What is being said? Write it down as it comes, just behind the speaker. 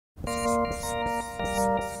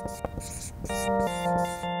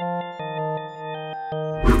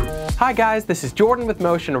Hi guys, this is Jordan with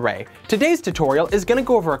Motion Array. Today's tutorial is going to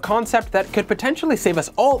go over a concept that could potentially save us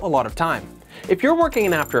all a lot of time. If you're working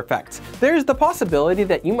in After Effects, there's the possibility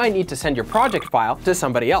that you might need to send your project file to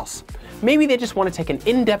somebody else. Maybe they just want to take an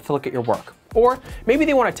in-depth look at your work. Or maybe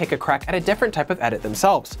they want to take a crack at a different type of edit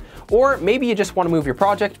themselves. Or maybe you just want to move your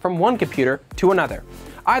project from one computer to another.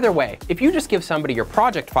 Either way, if you just give somebody your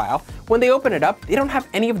project file, when they open it up, they don't have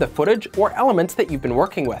any of the footage or elements that you've been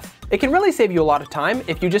working with. It can really save you a lot of time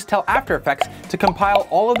if you just tell After Effects to compile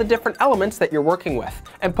all of the different elements that you're working with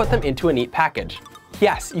and put them into a neat package.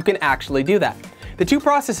 Yes, you can actually do that. The two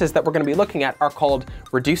processes that we're going to be looking at are called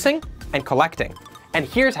reducing and collecting. And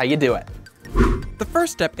here's how you do it. The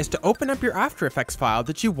first step is to open up your After Effects file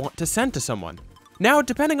that you want to send to someone. Now,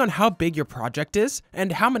 depending on how big your project is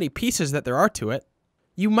and how many pieces that there are to it,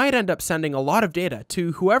 you might end up sending a lot of data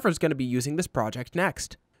to whoever's going to be using this project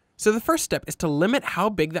next. So the first step is to limit how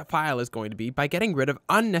big that file is going to be by getting rid of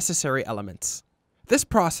unnecessary elements. This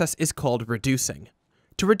process is called reducing.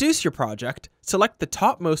 To reduce your project, select the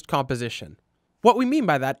topmost composition. What we mean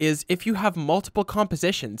by that is if you have multiple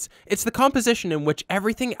compositions, it's the composition in which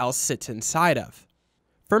everything else sits inside of.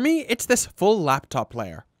 For me, it's this full laptop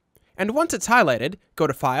layer. And once it's highlighted, go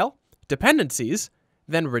to File, Dependencies,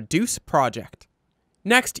 then Reduce Project.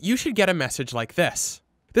 Next, you should get a message like this.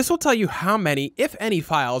 This will tell you how many, if any,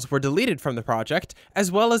 files were deleted from the project,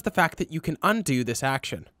 as well as the fact that you can undo this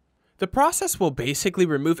action. The process will basically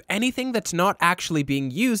remove anything that's not actually being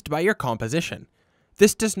used by your composition.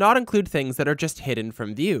 This does not include things that are just hidden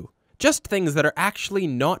from view, just things that are actually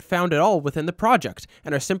not found at all within the project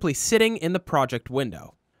and are simply sitting in the project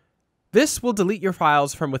window. This will delete your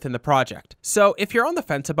files from within the project, so if you're on the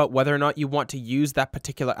fence about whether or not you want to use that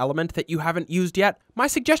particular element that you haven't used yet, my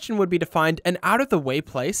suggestion would be to find an out-of-the-way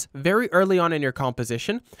place very early on in your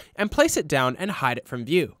composition and place it down and hide it from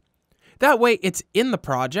view. That way it's in the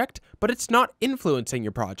project, but it's not influencing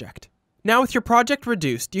your project. Now with your project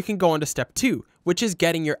reduced, you can go on to step 2, which is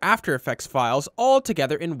getting your After Effects files all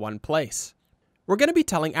together in one place. We're going to be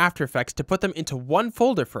telling After Effects to put them into one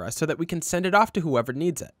folder for us so that we can send it off to whoever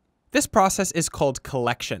needs it. This process is called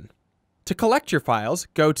collection. To collect your files,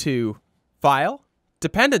 go to File,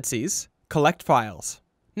 Dependencies, Collect Files.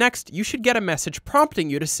 Next, you should get a message prompting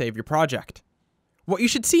you to save your project. What you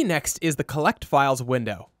should see next is the Collect Files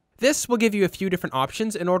window. This will give you a few different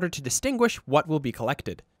options in order to distinguish what will be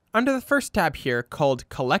collected. Under the first tab here, called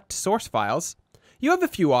Collect Source Files, you have a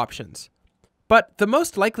few options. But the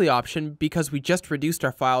most likely option, because we just reduced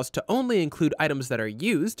our files to only include items that are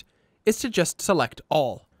used, is to just select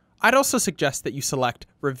All. I'd also suggest that you select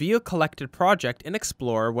Reveal Collected Project in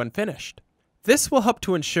Explorer when finished. This will help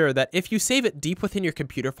to ensure that if you save it deep within your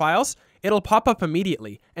computer files, it'll pop up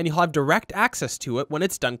immediately and you'll have direct access to it when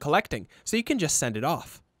it's done collecting, so you can just send it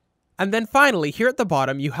off. And then finally, here at the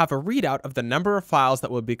bottom, you have a readout of the number of files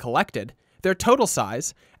that will be collected, their total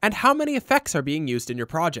size, and how many effects are being used in your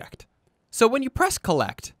project. So when you press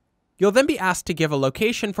Collect, you'll then be asked to give a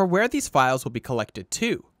location for where these files will be collected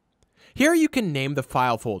to. Here you can name the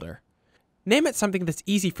file folder. Name it something that's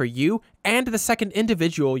easy for you and the second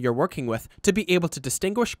individual you're working with to be able to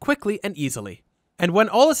distinguish quickly and easily. And when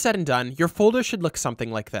all is said and done, your folder should look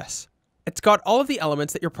something like this. It's got all of the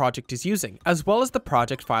elements that your project is using, as well as the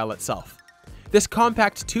project file itself. This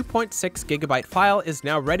compact 2.6 GB file is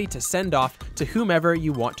now ready to send off to whomever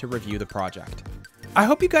you want to review the project. I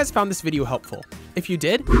hope you guys found this video helpful. If you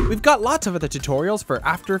did, we've got lots of other tutorials for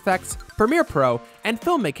After Effects, Premiere Pro, and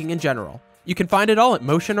filmmaking in general. You can find it all at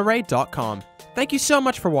motionarray.com. Thank you so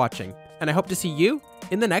much for watching, and I hope to see you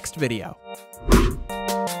in the next video.